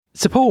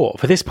Support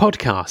for this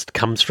podcast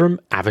comes from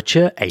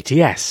Avature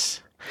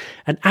ATS,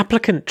 an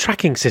applicant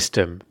tracking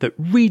system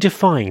that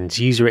redefines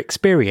user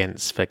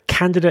experience for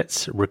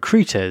candidates,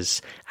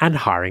 recruiters, and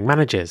hiring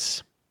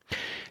managers.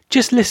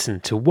 Just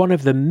listen to one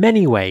of the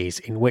many ways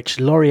in which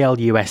L'Oréal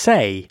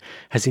USA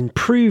has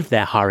improved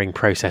their hiring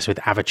process with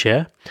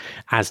Avature,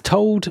 as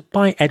told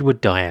by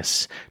Edward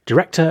Dias,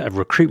 Director of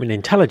Recruitment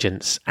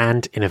Intelligence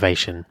and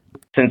Innovation.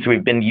 Since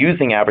we've been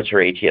using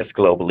Avature ATS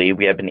globally,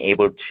 we have been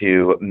able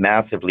to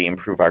massively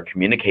improve our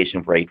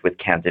communication rate with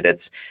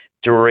candidates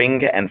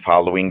during and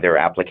following their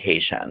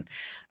application.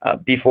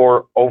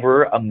 Before,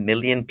 over 1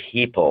 million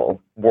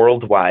people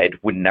worldwide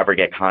would never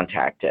get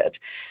contacted.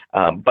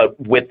 But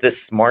with this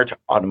smart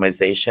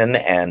automation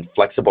and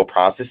flexible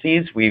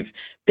processes, we've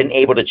been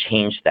able to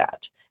change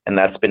that. And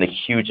that's been a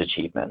huge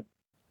achievement.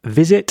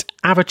 Visit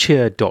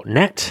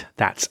avature.net,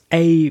 that's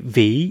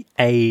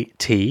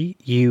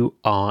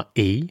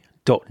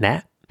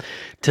AVATURE.net,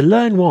 to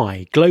learn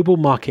why global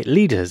market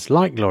leaders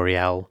like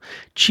L'Oréal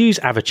choose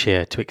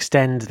Avature to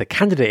extend the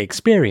candidate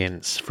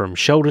experience from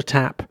shoulder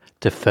tap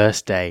to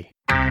first day.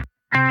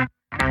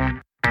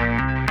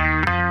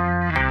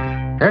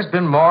 There's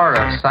been more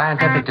of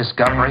scientific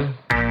discovery,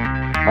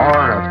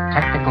 more of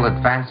technical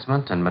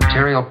advancement and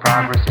material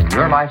progress in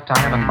your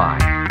lifetime and mine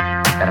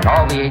than in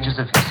all the ages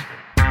of history.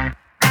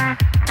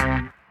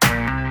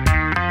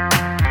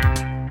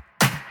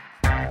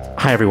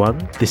 Hi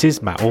everyone, this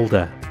is Matt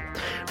Alder.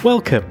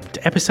 Welcome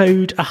to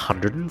episode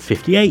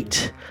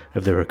 158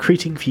 of the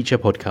Recruiting Future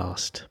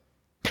podcast.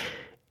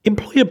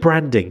 Employer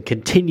branding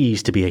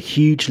continues to be a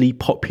hugely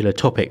popular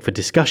topic for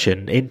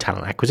discussion in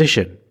talent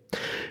acquisition,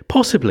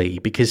 possibly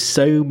because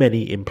so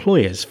many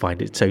employers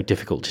find it so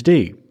difficult to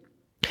do.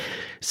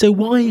 So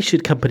why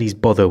should companies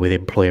bother with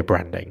employer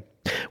branding?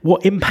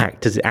 What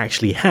impact does it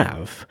actually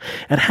have?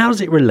 And how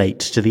does it relate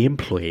to the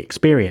employee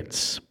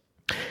experience?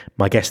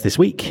 My guest this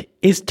week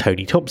is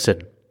Tony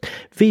Thompson,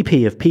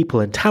 VP of People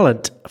and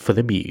Talent for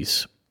The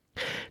Muse.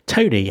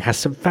 Tony has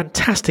some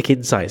fantastic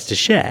insights to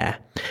share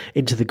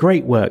into the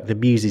great work The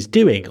Muse is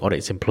doing on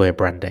its employer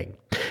branding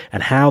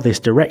and how this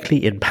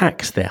directly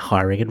impacts their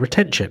hiring and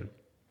retention.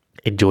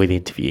 Enjoy the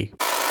interview.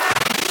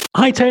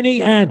 Hi,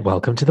 Tony, and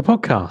welcome to the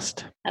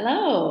podcast.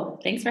 Hello.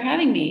 Thanks for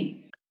having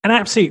me. An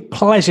absolute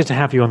pleasure to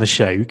have you on the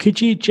show. Could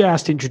you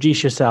just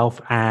introduce yourself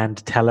and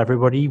tell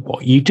everybody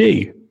what you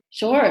do?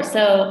 Sure.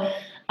 So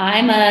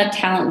I'm a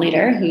talent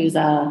leader who's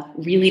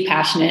really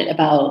passionate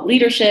about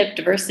leadership,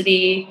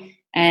 diversity,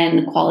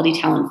 and quality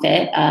talent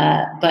fit.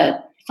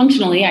 But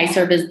functionally, I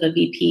serve as the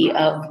VP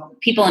of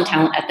People and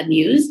Talent at The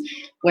Muse,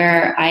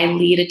 where I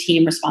lead a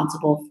team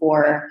responsible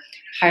for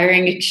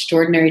hiring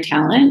extraordinary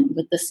talent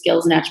with the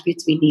skills and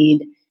attributes we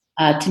need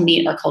to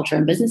meet our culture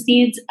and business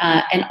needs,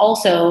 and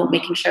also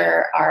making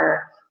sure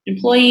our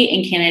employee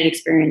and candidate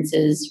experience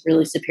is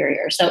really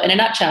superior. So in a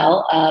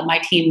nutshell, my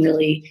team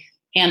really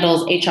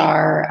handles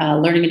HR,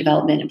 learning and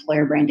development,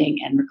 employer branding,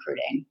 and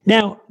recruiting.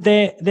 Now,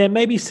 there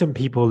may be some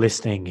people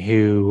listening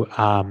who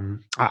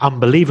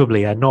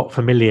unbelievably are not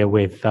familiar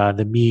with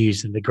the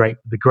Muse and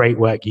the great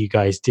work you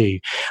guys do.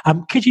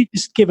 Could you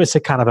just give us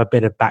a kind of a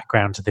bit of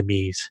background to the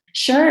Muse?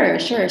 Sure.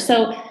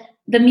 So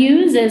the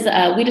Muse is,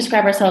 we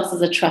describe ourselves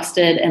as a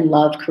trusted and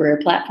loved career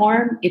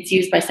platform. It's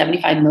used by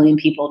 75 million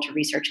people to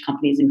research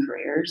companies and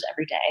careers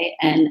every day.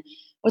 And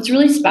what's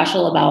really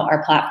special about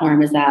our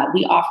platform is that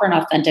we offer an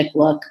authentic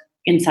look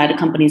inside a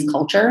company's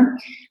culture,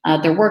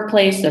 their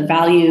workplace, their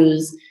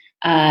values,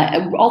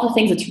 all the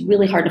things that's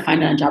really hard to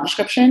find in a job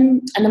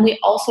description. And then we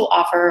also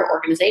offer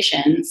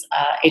organizations,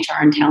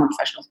 HR and talent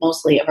professionals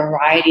mostly, a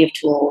variety of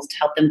tools to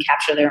help them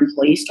capture their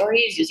employee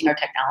stories using our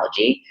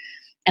technology.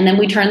 And then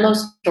we turn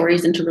those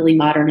stories into really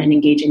modern and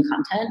engaging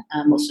content.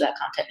 Most of that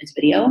content is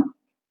video.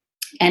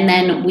 And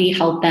then we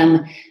help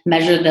them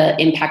measure the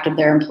impact of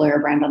their employer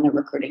brand on their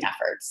recruiting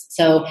efforts.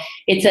 So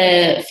it's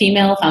a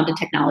female-founded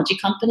technology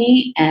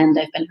company, and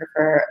I've been here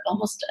for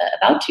almost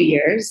about 2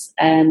 years,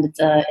 and it's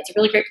a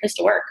really great place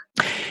to work.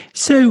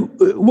 So,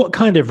 what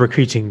kind of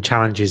recruiting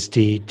challenges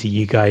do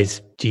you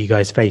guys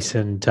face,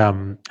 and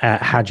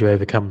how do you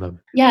overcome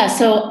them? Yeah,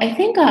 so I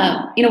think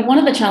one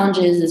of the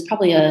challenges is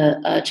probably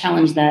a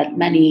challenge that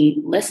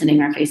many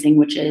listening are facing,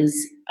 which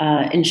is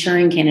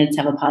ensuring candidates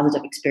have a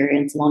positive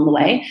experience along the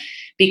way,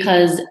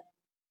 because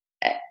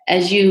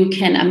as you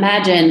can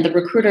imagine, the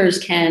recruiters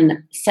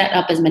can set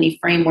up as many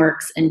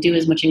frameworks and do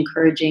as much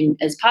encouraging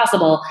as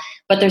possible,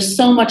 but there's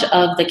so much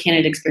of the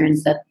candidate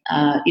experience that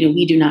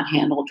we do not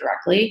handle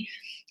directly.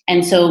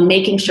 And so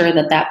making sure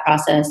that that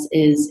process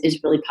is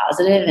really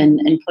positive and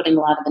putting a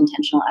lot of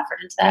intentional effort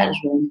into that is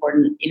really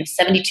important.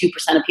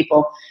 72% of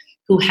people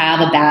who have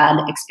a bad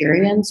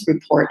experience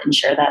report and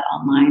share that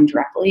online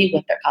directly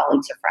with their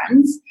colleagues or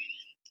friends.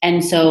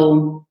 And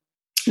so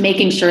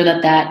making sure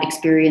that that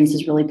experience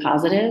is really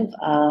positive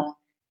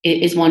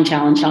is one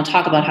challenge. And I'll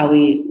talk about how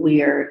we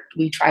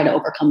try to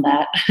overcome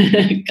that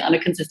on a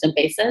consistent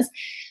basis.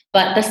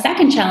 But the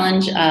second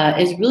challenge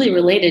is really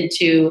related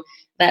to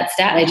that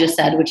stat I just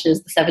said, which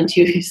is the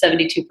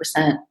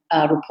 72%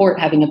 report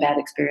having a bad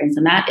experience.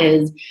 And that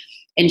is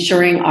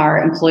ensuring our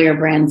employer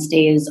brand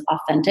stays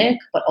authentic,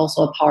 but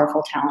also a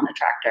powerful talent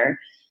attractor.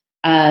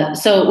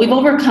 So we've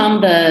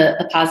overcome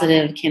the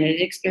positive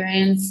candidate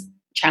experience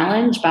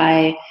challenge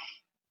by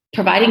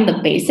providing the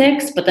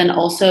basics, but then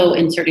also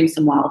inserting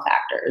some wow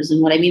factors.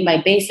 And what I mean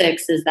by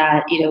basics is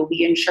that,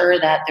 we ensure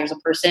that there's a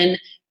person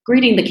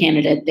greeting the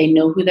candidate. They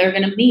know who they're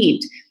going to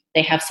meet.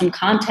 They have some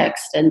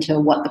context into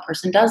what the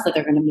person does that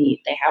they're going to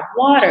meet. They have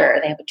water.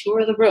 They have a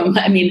tour of the room.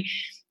 I mean,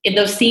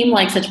 those seem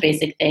like such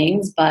basic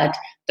things, but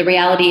the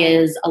reality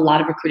is a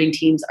lot of recruiting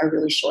teams are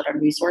really short on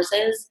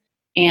resources.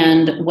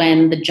 And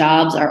when the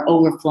jobs are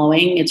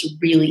overflowing, it's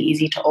really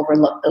easy to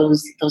overlook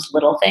those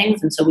little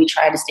things. And so we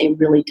try to stay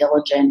really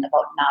diligent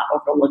about not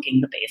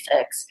overlooking the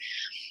basics.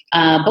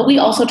 But we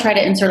also try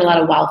to insert a lot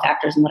of wow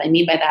factors. And what I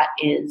mean by that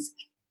is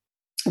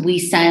we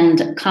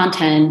send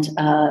content,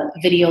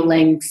 video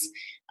links,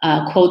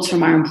 quotes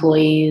from our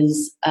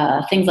employees,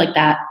 things like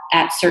that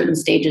at certain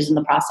stages in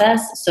the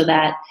process so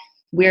that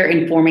we're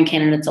informing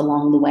candidates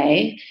along the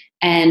way.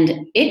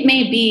 And it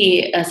may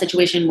be a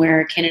situation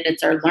where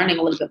candidates are learning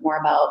a little bit more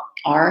about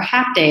our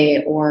hack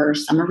day or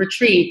summer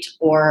retreat,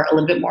 or a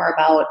little bit more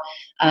about,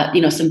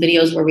 some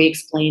videos where we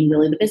explain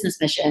really the business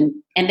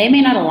mission. And they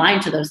may not align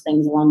to those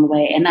things along the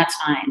way, and that's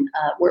fine.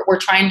 We're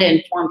trying to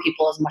inform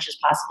people as much as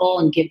possible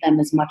and give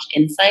them as much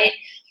insight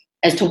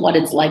as to what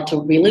it's like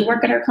to really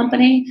work at our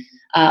company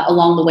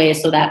along the way,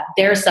 so that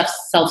they're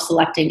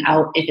self-selecting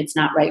out if it's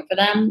not right for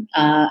them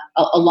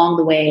along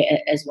the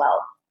way as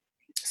well.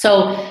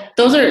 So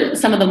those are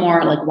some of the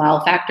more like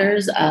wow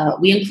factors.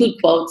 We include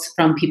quotes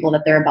from people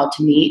that they're about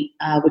to meet,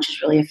 which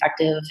is really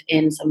effective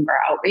in some of our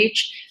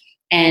outreach.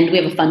 And we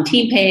have a fun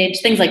team page,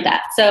 things like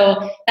that.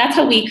 So that's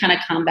how we kind of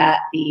combat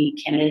the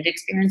candidate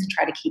experience and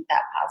try to keep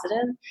that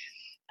positive.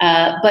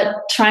 But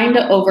trying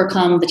to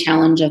overcome the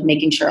challenge of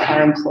making sure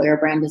our employer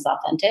brand is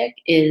authentic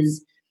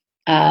is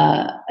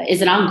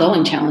an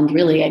ongoing challenge,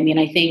 really. I mean,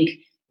 I think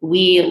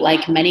we,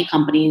 like many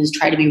companies,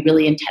 try to be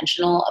really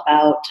intentional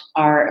about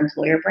our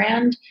employer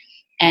brand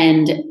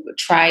and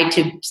try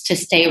to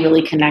stay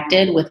really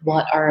connected with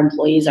what our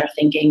employees are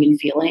thinking and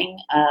feeling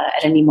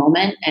at any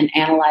moment, and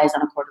analyze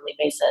on a quarterly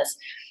basis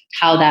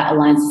how that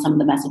aligns to some of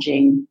the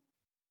messaging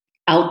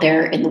out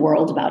there in the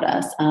world about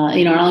us.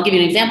 And I'll give you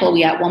an example.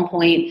 We, at one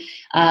point,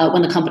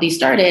 when the company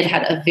started,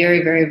 had a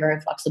very, very,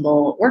 very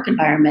flexible work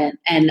environment,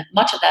 and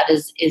much of that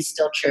is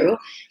still true.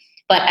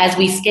 But as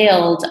we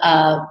scaled,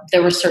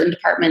 there were certain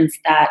departments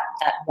that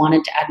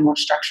wanted to add more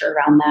structure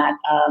around that,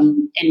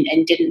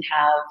 and didn't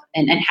have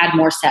and had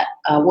more set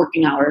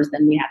working hours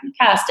than we had in the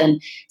past.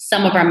 And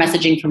some of our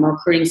messaging from a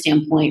recruiting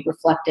standpoint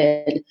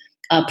reflected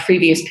a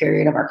previous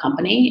period of our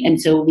company.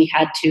 And so we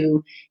had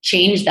to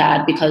change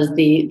that because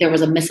there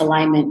was a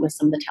misalignment with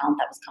some of the talent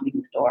that was coming in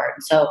the door.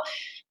 And so,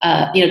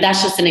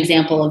 that's just an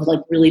example of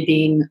like really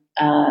being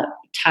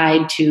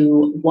tied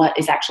to what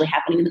is actually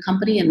happening in the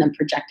company and then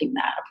projecting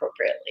that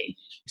appropriately.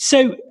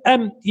 So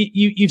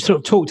you've sort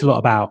of talked a lot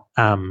about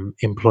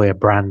employer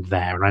brand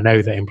there, and I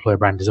know that employer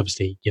brand is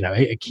obviously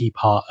a key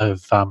part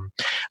of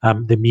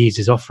the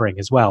Muse's offering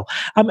as well.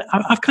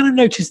 I've kind of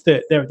noticed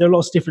that there are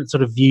lots of different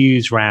sort of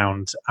views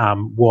around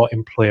what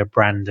employer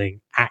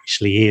branding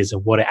actually is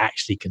and what it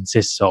actually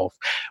consists of.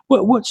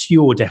 What's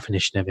your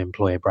definition of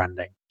employer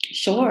branding?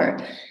 Sure.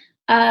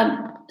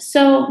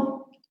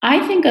 So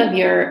I think of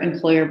your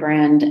employer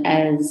brand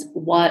as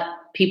what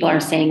people are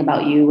saying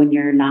about you when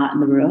you're not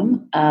in the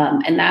room.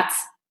 And that's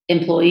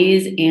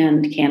employees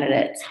and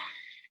candidates.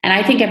 And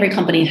I think every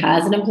company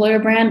has an employer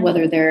brand,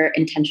 whether they're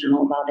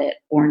intentional about it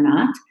or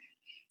not.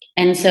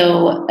 And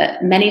so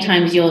many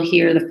times you'll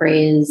hear the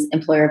phrase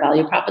employer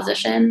value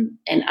proposition.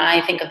 And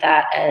I think of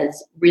that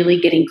as really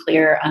getting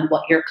clear on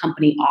what your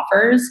company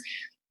offers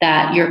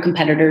that your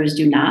competitors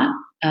do not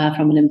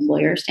from an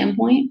employer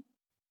standpoint.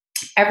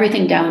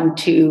 Everything down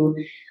to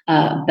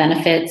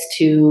benefits,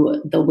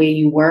 to the way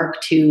you work,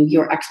 to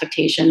your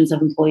expectations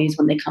of employees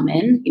when they come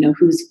in,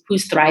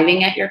 who's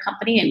thriving at your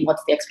company and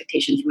what's the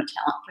expectation from a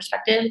talent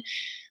perspective.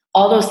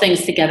 All those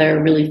things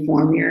together really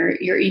form your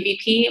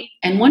EVP.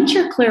 And once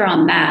you're clear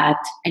on that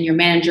and your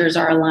managers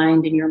are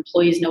aligned and your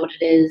employees know what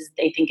it is,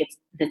 they think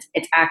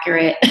it's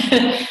accurate,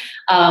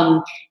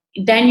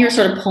 then you're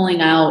sort of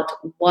pulling out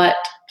what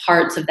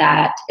parts of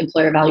that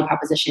employer value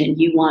proposition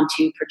you want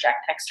to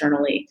project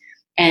externally.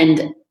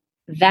 And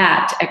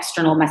that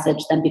external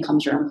message then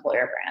becomes your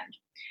employer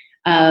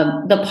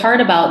brand. The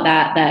part about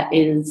that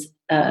is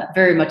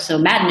very much so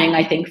maddening,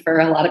 I think, for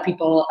a lot of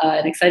people,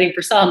 and exciting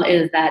for some,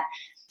 is that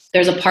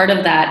there's a part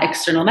of that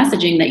external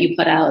messaging that you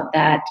put out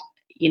that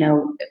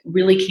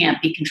really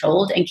can't be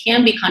controlled and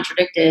can be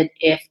contradicted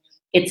if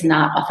it's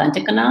not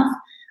authentic enough.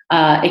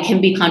 It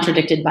can be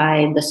contradicted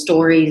by the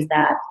stories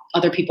that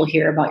other people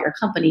hear about your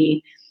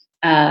company,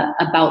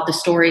 about the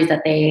stories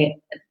that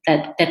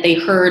they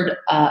heard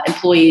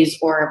employees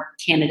or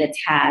candidates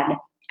had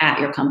at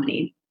your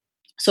company.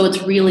 So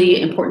it's really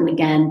important,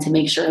 again, to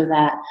make sure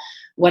that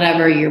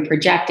whatever you're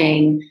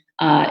projecting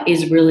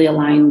is really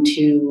aligned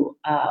to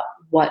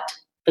what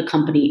the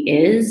company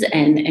is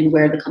and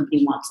where the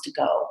company wants to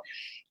go.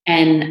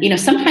 And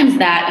sometimes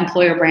that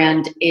employer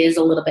brand is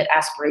a little bit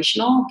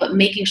aspirational, but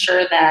making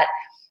sure that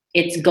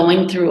it's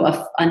going through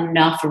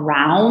enough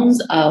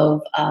rounds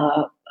of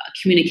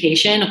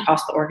communication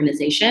across the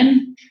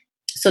organization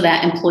so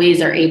that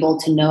employees are able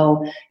to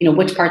know,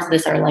 which parts of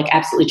this are like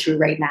absolutely true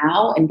right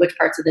now and which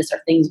parts of this are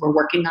things we're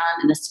working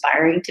on and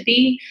aspiring to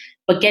be.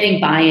 But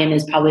getting buy-in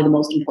is probably the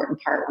most important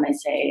part when I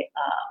say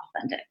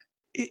authentic.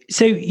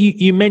 So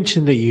you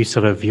mentioned that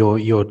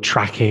you're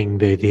tracking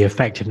the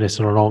effectiveness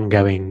on an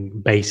ongoing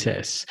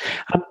basis.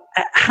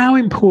 How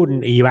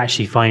important are you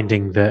actually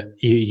finding that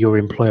your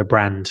employer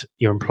brand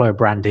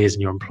is,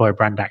 and your employer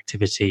brand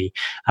activity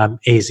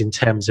is in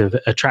terms of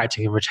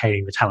attracting and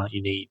retaining the talent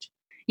you need?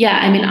 Yeah,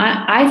 I mean,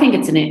 I think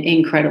it's an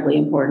incredibly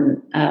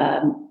important.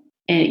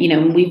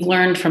 And we've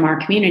learned from our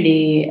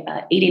community,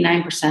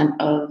 89%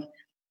 of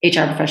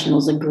HR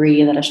professionals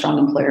agree that a strong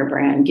employer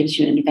brand gives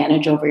you an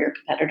advantage over your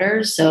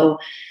competitors. So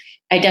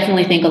I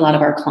definitely think a lot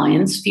of our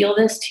clients feel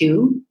this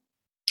too.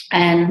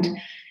 And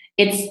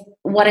it's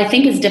what I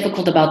think is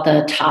difficult about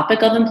the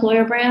topic of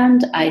employer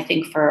brand. I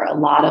think for a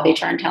lot of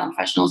HR and talent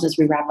professionals, as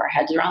we wrap our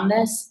heads around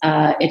this,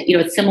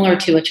 it's similar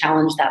to a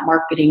challenge that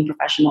marketing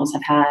professionals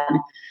have had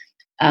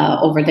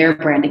over their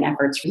branding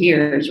efforts for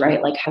years,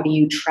 right? Like, how do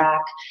you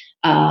track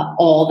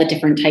all the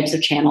different types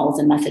of channels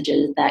and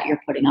messages that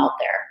you're putting out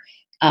there?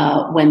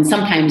 When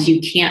sometimes you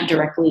can't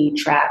directly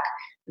track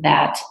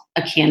that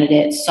a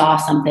candidate saw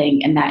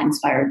something and that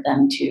inspired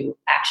them to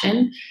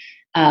action.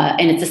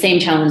 And it's the same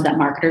challenge that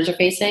marketers are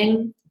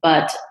facing.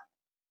 But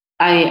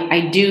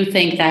I do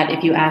think that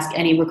if you ask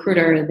any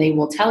recruiter, they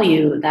will tell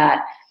you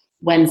that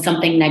when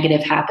something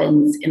negative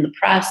happens in the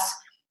press,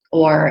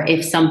 or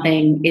if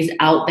something is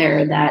out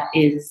there that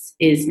is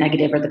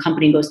negative, or the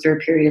company goes through a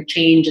period of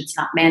change, it's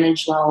not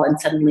managed well, and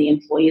suddenly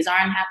employees are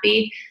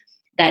unhappy,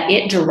 that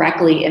it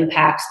directly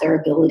impacts their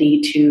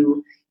ability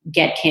to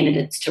get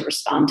candidates to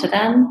respond to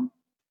them.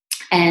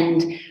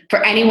 And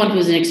for anyone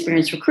who's an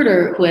experienced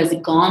recruiter who has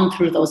gone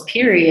through those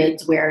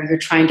periods where you're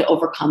trying to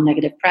overcome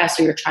negative press,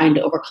 or you're trying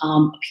to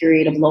overcome a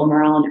period of low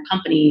morale in your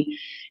company,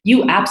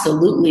 you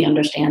absolutely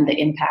understand the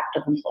impact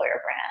of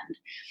employer brand.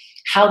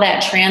 How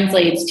that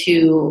translates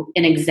to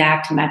an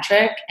exact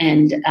metric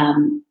and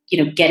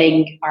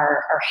getting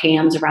our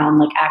hands around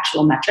like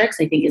actual metrics,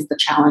 I think is the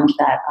challenge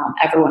that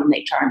everyone in the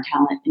HR and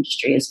talent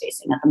industry is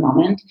facing at the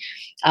moment.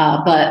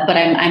 But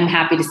I'm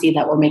happy to see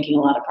that we're making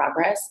a lot of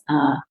progress.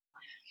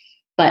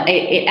 But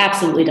it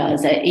absolutely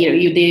does.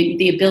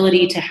 The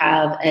ability to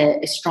have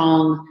a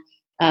strong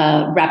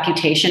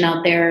reputation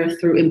out there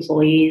through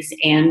employees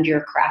and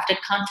your crafted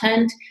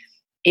content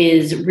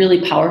is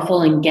really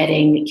powerful in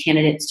getting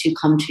candidates to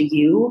come to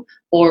you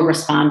or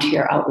respond to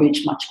your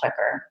outreach much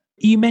quicker.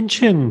 You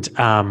mentioned,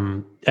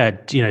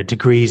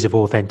 degrees of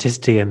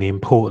authenticity and the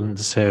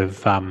importance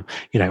of,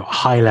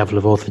 high level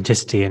of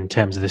authenticity in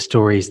terms of the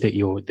stories that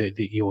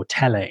you're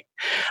telling.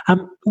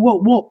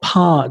 What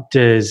part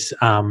does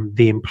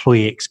the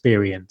employee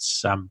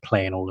experience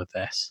play in all of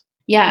this?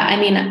 Yeah, I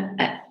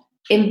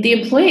mean, the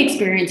employee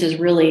experience is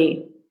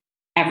really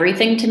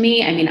everything to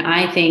me. I mean,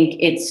 I think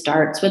it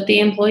starts with the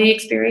employee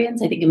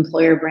experience. I think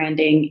employer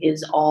branding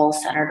is all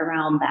centered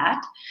around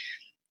that.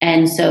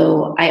 And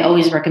so I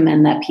always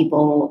recommend that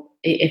people,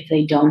 if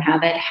they don't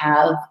have it,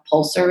 have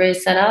pulse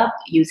surveys set up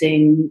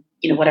using,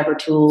 whatever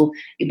tool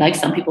you'd like.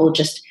 Some people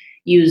just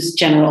use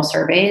general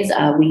surveys.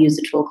 We use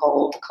a tool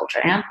called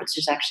Culture Amp, which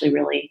is actually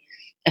really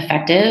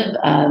effective.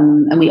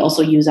 And we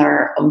also use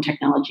our own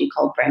technology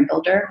called Brand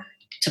Builder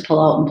to pull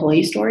out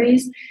employee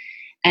stories.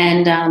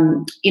 And,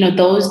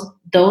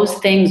 those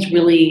things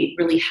really,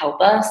 really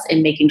help us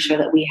in making sure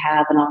that we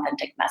have an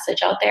authentic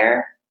message out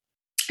there.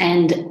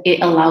 And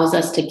it allows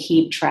us to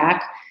keep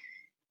track.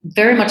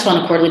 Very much on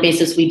a quarterly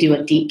basis, we do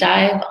a deep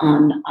dive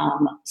on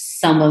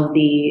some of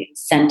the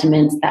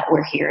sentiments that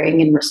we're hearing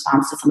in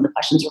response to some of the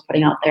questions we're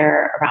putting out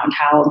there around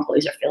how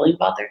employees are feeling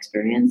about their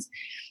experience.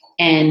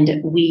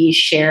 And we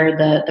share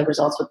the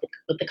results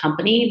with the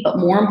company. But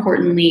more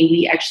importantly,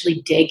 we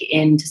actually dig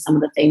into some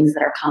of the things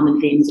that are common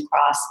themes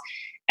across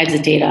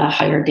exit data,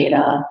 hire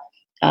data,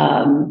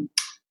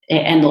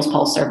 and those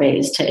pulse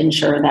surveys to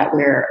ensure that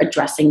we're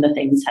addressing the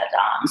things head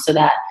on, so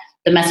that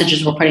the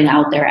messages we're putting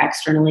out there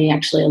externally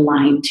actually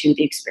align to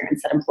the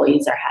experience that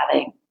employees are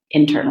having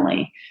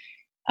internally.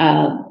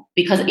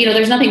 Because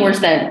there's nothing worse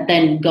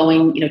than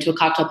going to a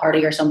cocktail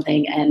party or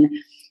something, and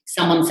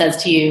someone says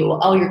to you,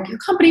 "Oh, your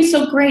company's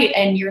so great,"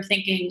 and you're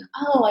thinking,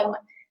 "Oh,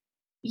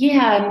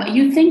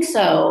 you think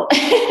so,"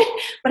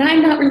 but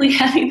I'm not really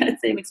having that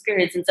same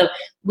experience. And so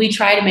we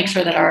try to make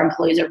sure that our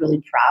employees are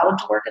really proud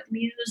to work at the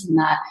Muse, and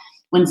that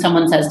when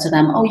someone says to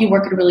them, "Oh, you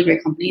work at a really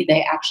great company,"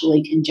 they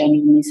actually can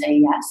genuinely say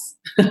yes,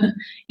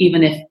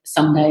 even if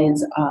some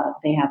days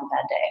they have a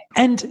bad day.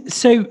 And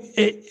so,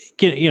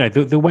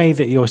 the way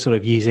that you're sort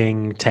of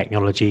using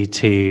technology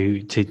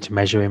to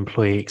measure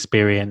employee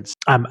experience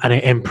and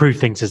improve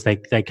things as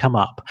they come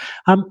up.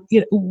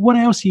 What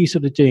else are you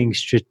sort of doing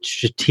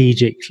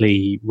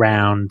strategically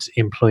around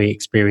employee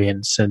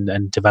experience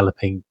and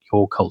developing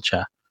your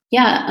culture?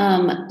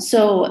 Yeah.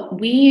 So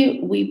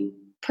we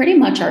pretty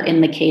much are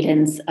in the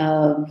cadence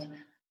of,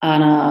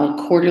 on a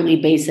quarterly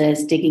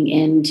basis, digging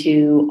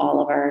into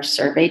all of our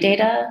survey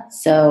data.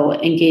 So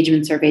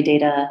engagement survey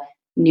data,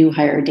 new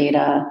hire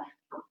data,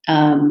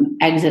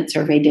 exit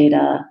survey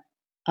data,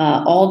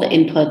 all the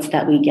inputs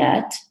that we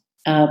get,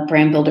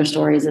 brand builder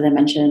stories that I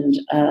mentioned,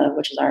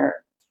 which is our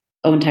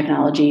own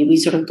technology. We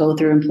sort of go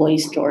through employee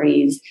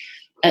stories.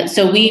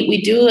 So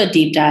we do a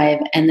deep dive,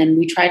 and then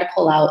we try to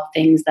pull out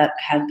things that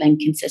have been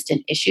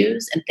consistent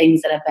issues and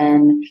things that have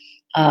been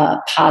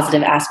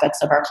positive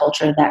aspects of our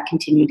culture that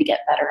continue to get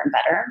better and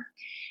better.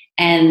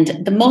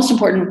 And the most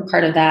important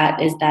part of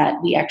that is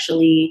that we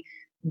actually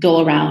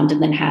go around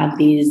and then have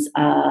these,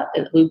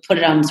 we put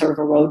it on sort of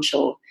a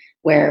roadshow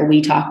where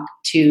we talk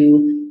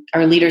to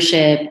our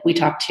leadership, we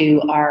talk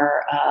to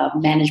our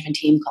management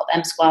team called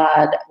M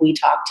Squad, we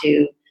talk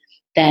to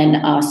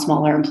then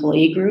smaller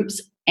employee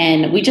groups,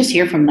 and we just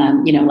hear from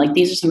them, like,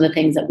 these are some of the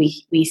things that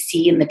we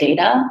see in the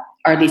data.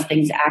 Are these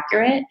things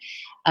accurate?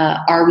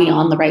 Are we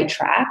on the right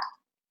track?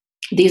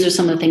 These are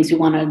some of the things we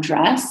want to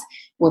address.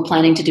 We're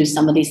planning to do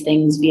some of these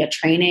things via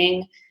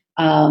training.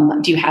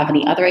 Do you have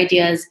any other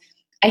ideas?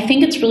 I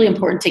think it's really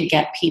important to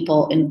get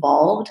people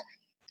involved.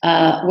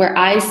 Where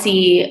I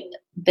see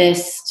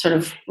this sort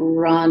of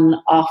run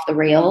off the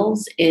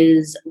rails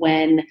is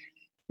when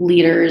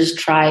leaders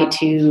try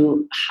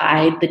to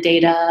hide the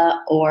data,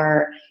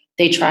 or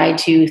they try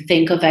to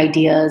think of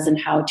ideas and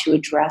how to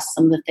address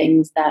some of the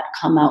things that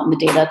come out in the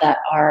data that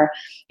are,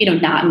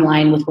 not in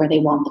line with where they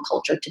want the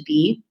culture to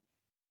be.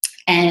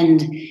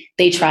 And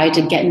they try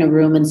to get in a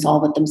room and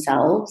solve it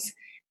themselves.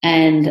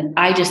 And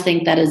I just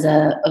think that is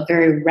a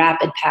very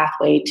rapid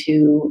pathway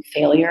to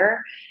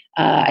failure.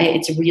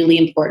 It's really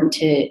important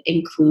to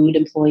include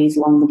employees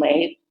along the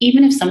way,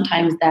 even if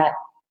sometimes that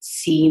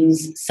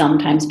seems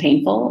sometimes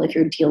painful if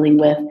you're dealing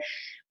with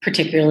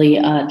particularly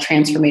a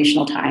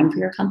transformational time for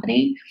your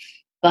company.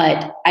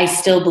 But I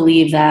still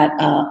believe that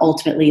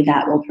ultimately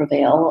that will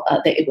prevail.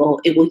 That it will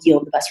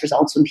yield the best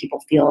results when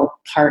people feel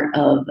part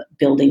of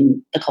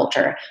building the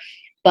culture.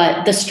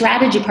 But the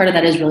strategy part of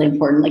that is really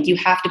important. Like, you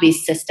have to be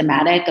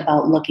systematic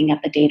about looking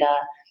at the data,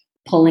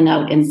 pulling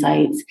out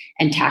insights,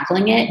 and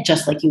tackling it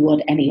just like you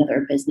would any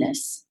other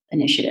business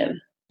initiative.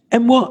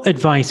 And what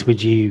advice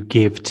would you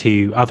give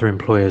to other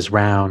employers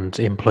around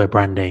employer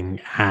branding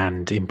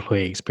and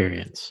employee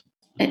experience?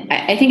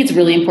 I think it's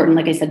really important,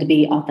 like I said, to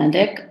be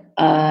authentic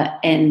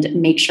and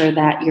make sure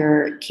that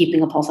you're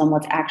keeping a pulse on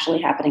what's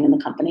actually happening in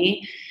the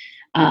company.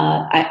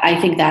 I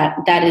think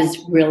that is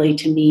really,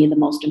 to me, the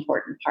most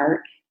important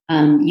part.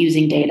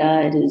 Using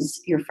data, it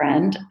is your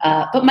friend.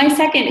 But my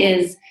second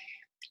is,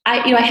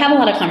 I have a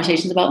lot of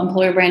conversations about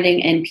employer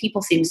branding, and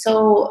people seem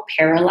so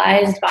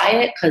paralyzed by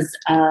it because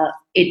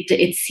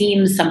it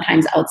seems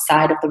sometimes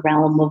outside of the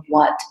realm of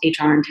what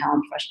HR and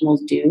talent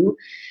professionals do.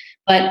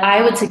 But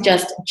I would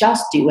suggest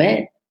just do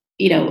it.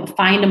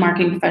 Find a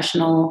marketing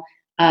professional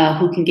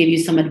who can give you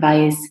some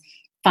advice.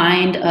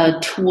 Find a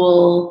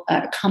tool,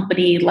 a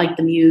company like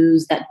the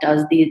Muse that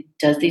does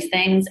these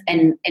things,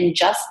 and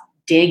just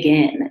dig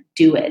in,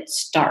 do it,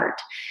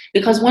 start.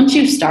 Because once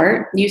you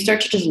start to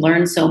just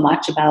learn so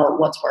much about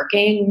what's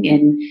working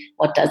and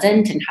what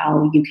doesn't, and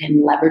how you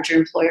can leverage your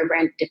employer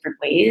brand different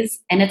ways.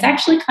 And it's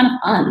actually kind of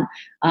fun.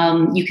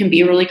 You can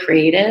be really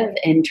creative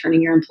in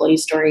turning your employee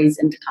stories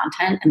into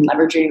content and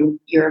leveraging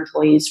your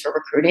employees for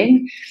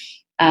recruiting.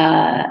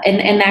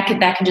 And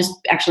that can just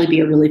actually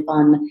be a really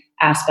fun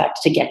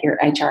aspect to get your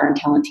HR and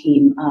talent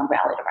team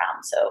rallied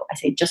around. So I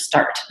say just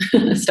start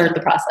the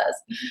process.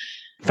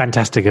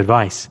 Fantastic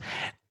advice.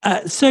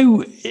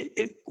 So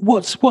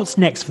what's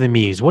next for the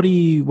Muse? What are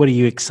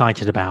you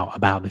excited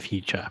about the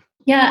future?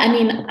 Yeah, I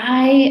mean,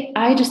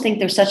 I just think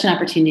there's such an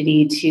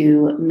opportunity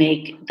to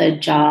make the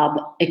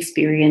job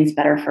experience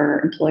better for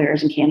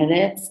employers and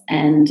candidates,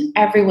 and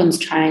everyone's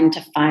trying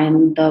to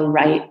find the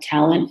right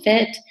talent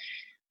fit.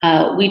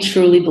 We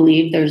truly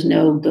believe there's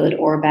no good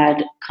or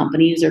bad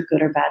companies or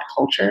good or bad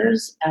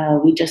cultures.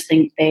 We just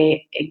think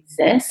they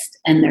exist,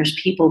 and there's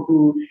people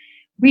who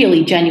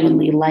really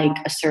genuinely like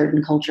a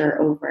certain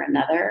culture over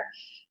another.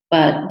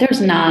 But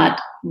there's not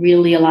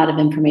really a lot of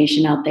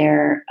information out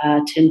there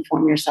to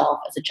inform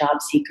yourself as a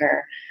job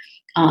seeker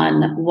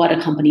on what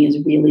a company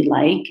is really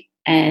like.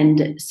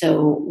 And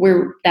so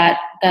that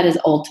is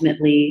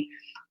ultimately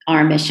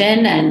our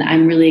mission. And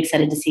I'm really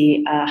excited to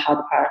see how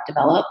the product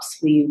develops.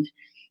 We've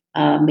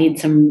made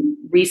some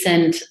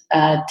recent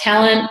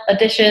talent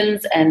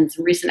additions and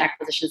some recent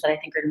acquisitions that I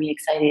think are going to be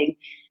exciting.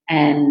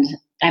 And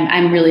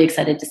I'm really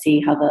excited to see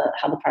how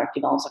the product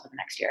evolves over the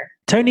next year.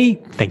 Tony,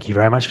 thank you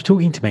very much for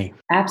talking to me.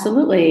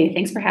 Absolutely.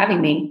 Thanks for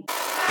having me.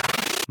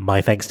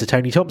 My thanks to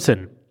Tony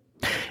Thompson.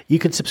 You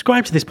can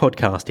subscribe to this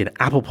podcast in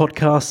Apple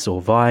Podcasts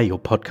or via your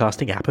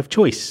podcasting app of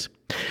choice.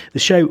 The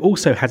show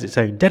also has its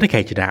own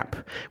dedicated app,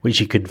 which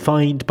you can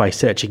find by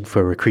searching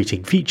for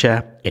Recruiting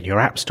Future in your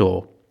app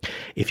store.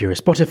 If you're a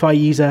Spotify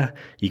user,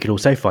 you can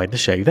also find the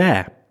show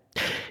there.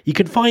 You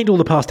can find all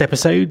the past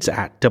episodes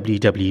at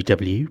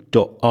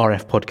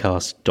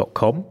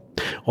www.rfpodcast.com.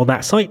 On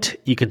that site,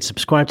 you can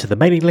subscribe to the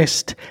mailing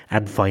list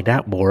and find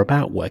out more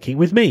about working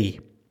with me.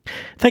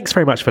 Thanks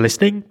very much for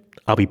listening.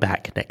 I'll be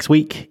back next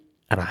week,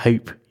 and I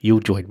hope you'll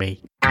join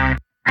me.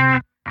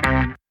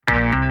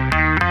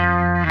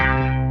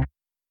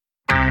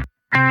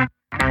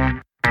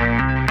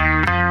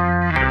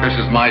 This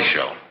is my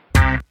show.